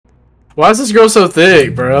Why is this girl so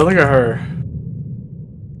thick, bro? Look at her.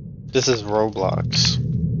 This is Roblox.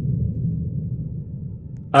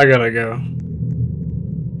 I gotta go.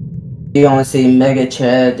 You only see Mega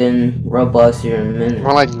Chad and Roblox here in a minute.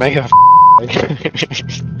 More like mega.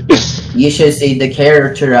 You should see the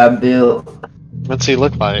character I built. What's he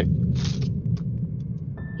look like?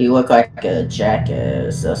 He looked like a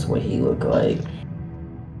jackass. That's what he looked like.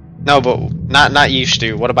 No, but not you,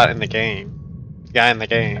 Stu. What about in the game? The guy in the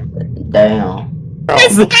game. Damn.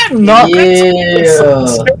 Is that not? Yeah.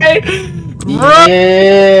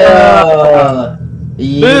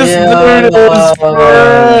 This dude is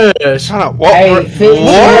fresh. Shut up. What? Hey,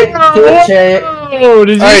 fit check. Oh,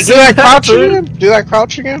 did you Alright, see do that crouch dude? again. Do that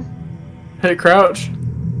crouch again. Hit crouch.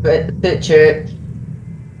 Fit check.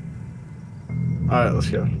 Alright, let's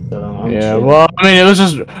go. So, Yeah, well, I mean, it was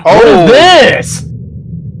just. Oh. What is this?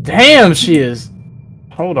 Damn, she is.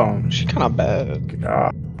 Hold on. She's kind of bad.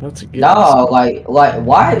 God, that's a good. No, like,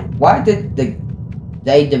 why did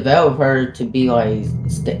they develop her to be like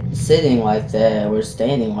sitting like that or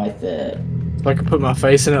standing like that? If I could put my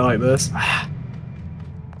face in it like this.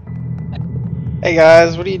 Hey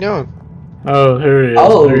guys, what are you doing? Oh, here he is.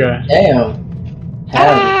 Oh, Okay. damn.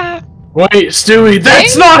 Howdy. Wait, Stewie,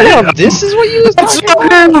 that's not him! This is what you was That's talking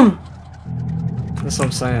not about? him! That's what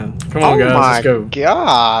I'm saying. Come on, Oh guys, my let's go.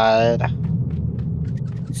 god.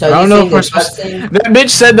 So I don't you know seen if we're the supposed to. cutscene? That bitch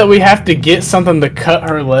said that we have to get something to cut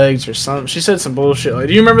her legs or something. She said some bullshit. Like,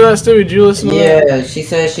 do you remember that, Stewie? Did you listen to that? Yeah, she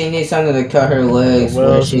said she needs something to cut her legs where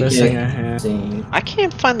Will's she missing a can hand. see. I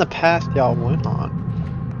can't find the path y'all went on.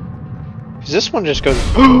 Cause this one just goes.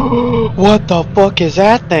 What the fuck is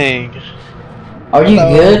that thing? Are you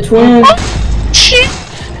good, twin? Shit!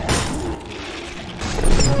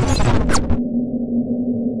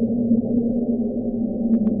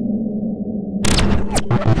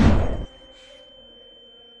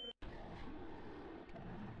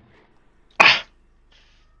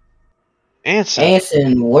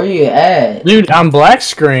 Anson, where you at? Dude, I'm black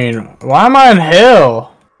screen. Why am I in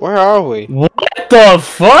hell? Where are we? What the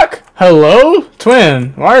fuck? Hello?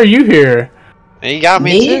 Twin, why are you here? And you got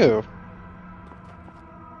me Me? too.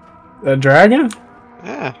 A dragon?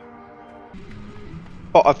 Yeah.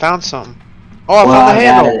 Oh, I found something. Oh, I Well, found the I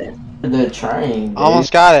got handle. it. The train. Dude.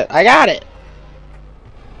 Almost got it. I got it.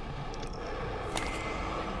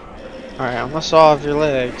 Alright, I'm gonna saw off your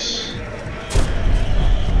legs.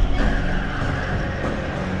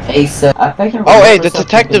 Hey, so I think I Oh, hey, remember the something.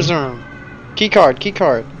 detective's room. Keycard,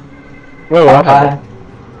 keycard. Wait, what? Okay.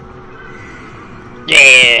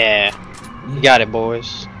 Yeah! You got it,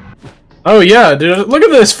 boys. Oh yeah, dude, look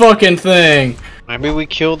at this fucking thing! Maybe we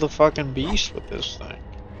kill the fucking beast with this thing.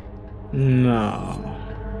 No.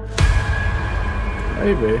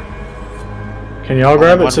 Maybe. Can y'all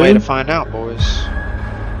grab it One way to too? find out, boys.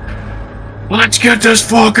 Let's get this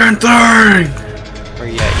fucking thing! Where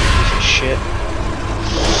you at, you piece of shit?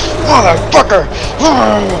 Motherfucker!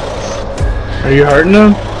 Are you hurting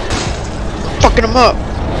him? Fucking him up!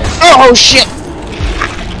 Oh shit!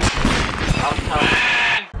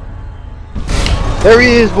 There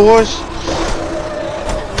he is, boys!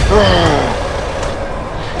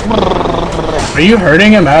 Are you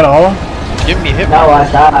hurting him at all? Give me hit. No, I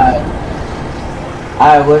died.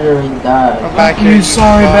 I literally died. Come back here, You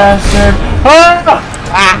sorry fuck. bastard!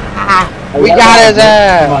 Ah! We got his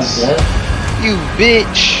Come on, ass! Jeff. You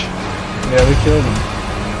bitch! Yeah, we killed him.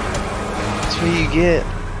 That's what you get.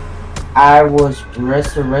 I was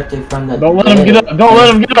resurrected from the Don't let him get dead. up! Don't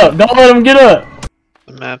let him get up! Don't let him get up!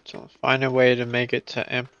 The map to find a way to make it to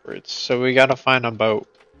Empress, so we gotta find a boat.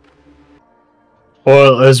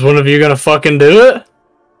 Well, is one of you gonna fucking do it?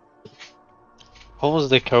 What was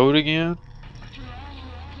the code again?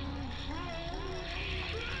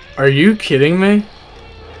 Are you kidding me?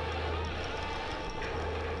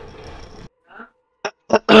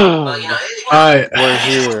 Alright. We're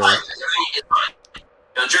here.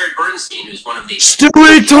 Now, Jared Bernstein, who's one of the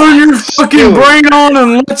Stewie, turn your fucking brain on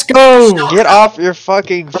and let's go! Get off your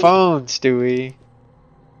fucking phone, Stewie.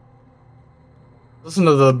 Listen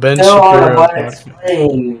to the Ben Still on Shapiro. the button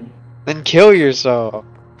screen. Then kill yourself.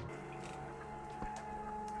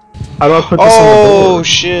 How do I put this on the Oh board?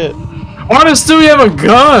 shit. Why does Stewie have a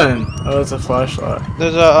gun? Oh, it's a flashlight.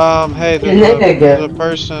 There's a hey, there's a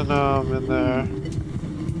person in there.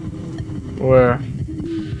 Where?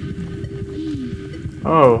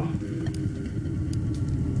 Oh.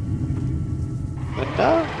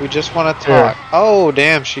 Linda? We just want to talk. Oh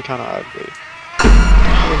damn, she kind of ugly.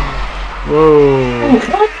 Whoa.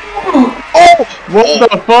 Oh! What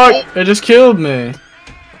the fuck? It just killed me.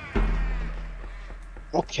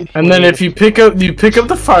 Okay. And then if you pick up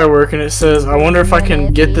the firework and it says, "I wonder if I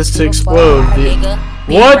can get this to explode."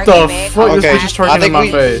 What the fuck? Okay, This bitch is twerking in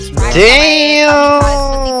my face. Damn!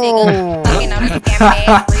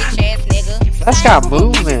 That's got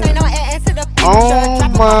movement. Oh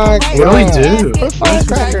my god. What do we do? Put a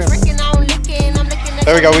firecracker.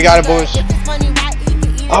 There we go, we got it, boys.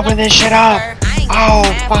 Open this shit up. Oh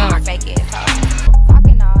fuck.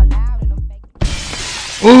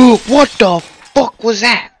 Ooh, what the fuck was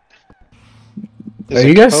that? Are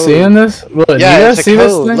you guys seeing this? Look, do you Yeah, guys it's a see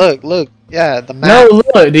this code. thing? Look. Yeah, the map. No,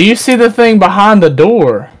 look. Do you see the thing behind the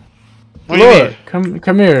door? What do you Look, mean?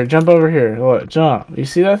 come here. Jump over here. Look, jump. You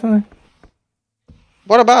see that thing?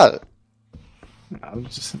 What about it? I was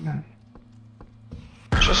just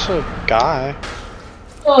Just a guy.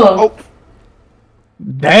 Oh.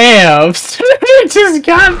 Damn! It just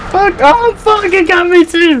got fucked. Oh fuck! It got me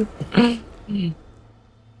too.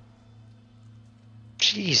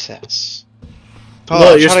 Jesus.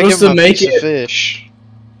 Look, you're trying supposed give to him a make piece of it. fish.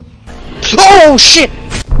 Oh shit!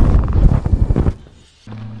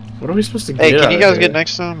 What are we supposed to get? Hey, can you out guys of get here?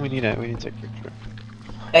 next to him? We need to take a picture.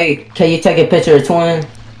 Hey, can you take a picture of Twin?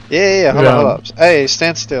 Yeah. Hold Yeah. up. Hey,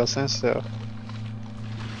 stand still.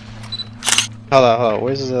 Hold on.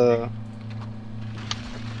 Where's the?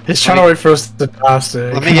 He's trying to wait for us to pass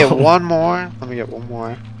it. Let me get one more.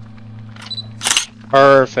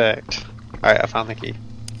 Perfect. Alright, I found the key.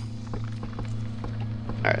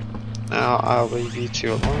 Alright. Now I'll leave you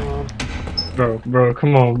two alone. Bro,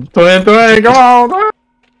 come on. Twin, come on.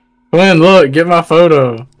 Twin, look, get my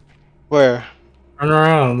photo. Where? Turn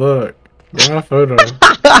around, look. Get my photo.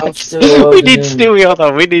 We need Stewie, hold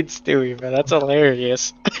on. We need Stewie, man. That's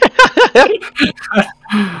hilarious.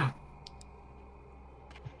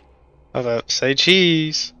 Hold up. Say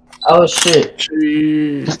cheese. Oh shit.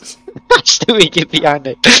 Jeez. Stewie, get behind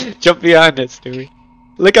it. Jump behind it, Stewie.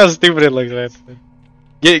 Look how stupid it looks, Anthony.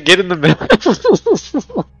 Get in the middle.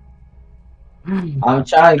 I'm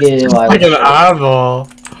trying to get it Like an eyeball.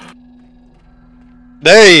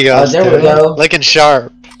 There you go. Oh, there we Stewie. go. Looking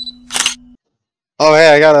sharp. Oh,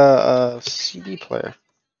 hey, I got a CD player.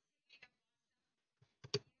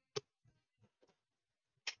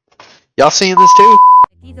 Y'all seeing this too?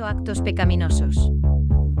 Actos pecaminosos.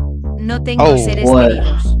 No tengo Oh, seres what?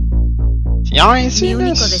 queridos. Y'all ain't Mi seen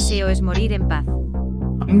único this? deseo es morir en paz.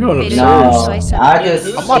 I'm going Pero upstairs. No, incluso eso I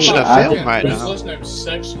just. I'm watching a I film just- right now. What's his name?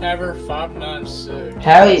 Sex Haver 596.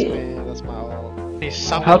 How you? Man, that's my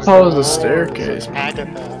old. How tall is the staircase?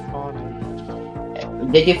 Agatha.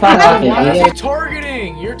 Did you find out the Why is video? he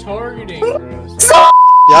targeting? You're targeting, bro.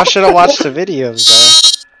 Y'all should have watched the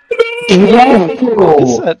videos, Yo,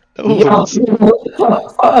 though. yo,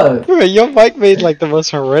 fuck. Bro, your mic made like the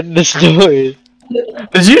most horrendous noise.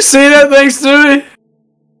 Did you see that thing, Stewie?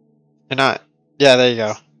 You're not. Yeah, there you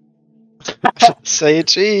go. Say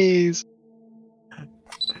cheese.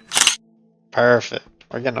 Perfect.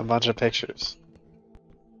 We're getting a bunch of pictures.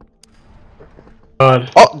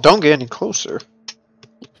 God. Oh, don't get any closer.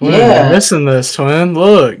 Twin, Yeah. you're missing this, Twin.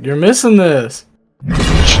 Look, you're missing this.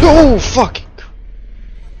 Oh, fucking.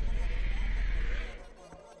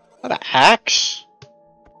 What an axe?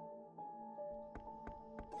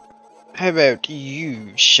 How about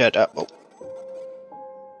you shut up?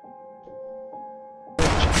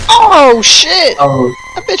 Oh shit! Oh,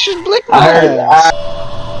 That bitch is blinking. I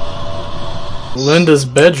heard. Linda's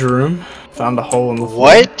bedroom. Found a hole in the floor.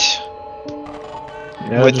 What?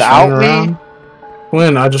 Yeah, I just Without ran me? around.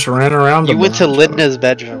 Twin, I just ran around. You the went to bunch. Linda's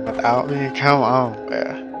bedroom without me? Come on,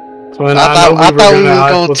 man. Twin, I thought we was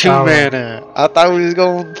hide going the tower. 2-man in. I thought we was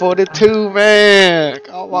going for the 2-man.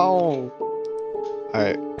 Come on.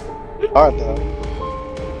 Alright. Hard though.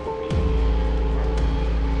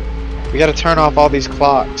 We gotta turn off all these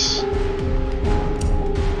clocks.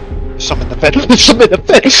 There's some in the bed. There's some in the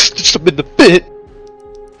bed. There's some in the bed.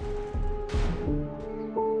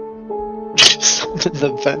 Some in the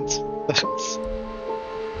vents.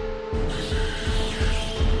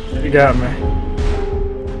 You got me.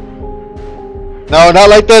 No, not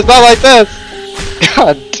like this. Not like this.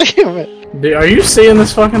 God damn it. Dude, are you seeing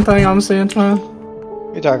this fucking thing I'm seeing, Twin?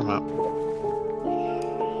 What are you talking about?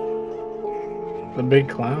 The big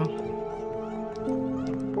clown.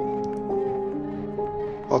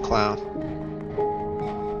 What clown?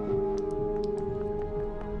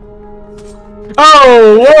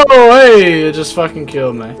 Oh, whoa, hey! It just fucking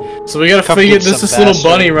killed me. So we gotta Come figure get this some little bastard.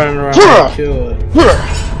 bunny running around Bruh. and kill it.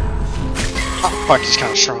 Oh, fuck, he's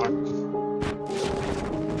kind of strong.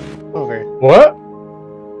 Over. What?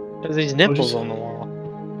 There's these nipples on the wall.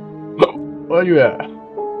 Where you at?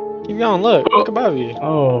 Keep going, look above you.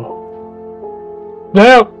 Oh.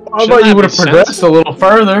 Damn! I thought you would have progressed a little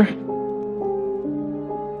further.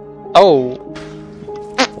 Oh.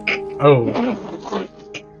 Oh.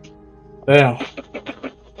 Damn.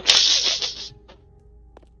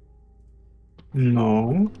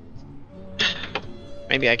 No.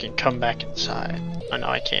 Maybe I can come back inside. Oh no,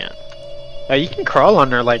 I can't. Oh, you can crawl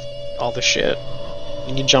under like all the shit.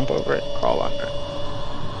 You can jump over it and crawl under.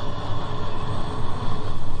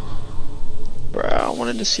 Bro, I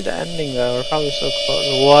wanted to see the ending though. We're probably so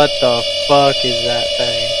close. What the fuck is that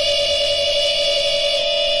thing?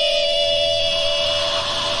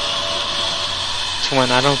 Twin,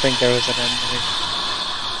 I don't think there was an ending.